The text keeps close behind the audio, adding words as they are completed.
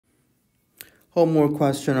Homework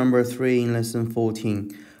question number 3 in lesson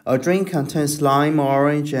 14. A drink contains lime,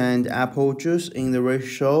 orange, and apple juice in the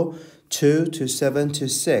ratio 2 to 7 to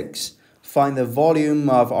 6. Find the volume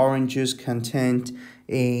of orange juice contained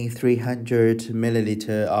in 300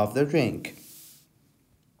 milliliter of the drink.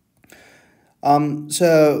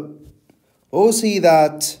 So we'll see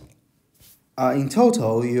that in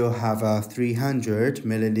total you have 300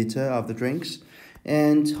 milliliter of the drinks.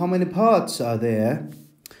 And how many parts are there?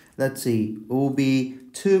 Let's see, it will be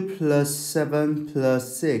 2 plus 7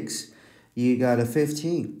 plus 6. You got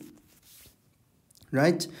 15,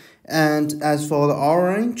 right? And as for the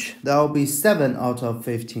orange, that will be 7 out of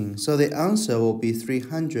 15. So the answer will be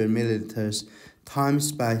 300 milliliters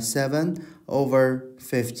times by 7 over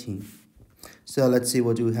 15. So let's see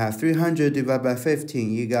what we have. 300 divided by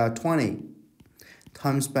 15, you got 20.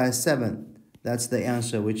 Times by 7, that's the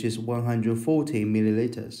answer, which is 140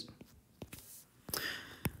 milliliters.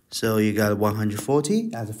 So you got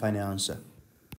 140 as the final answer.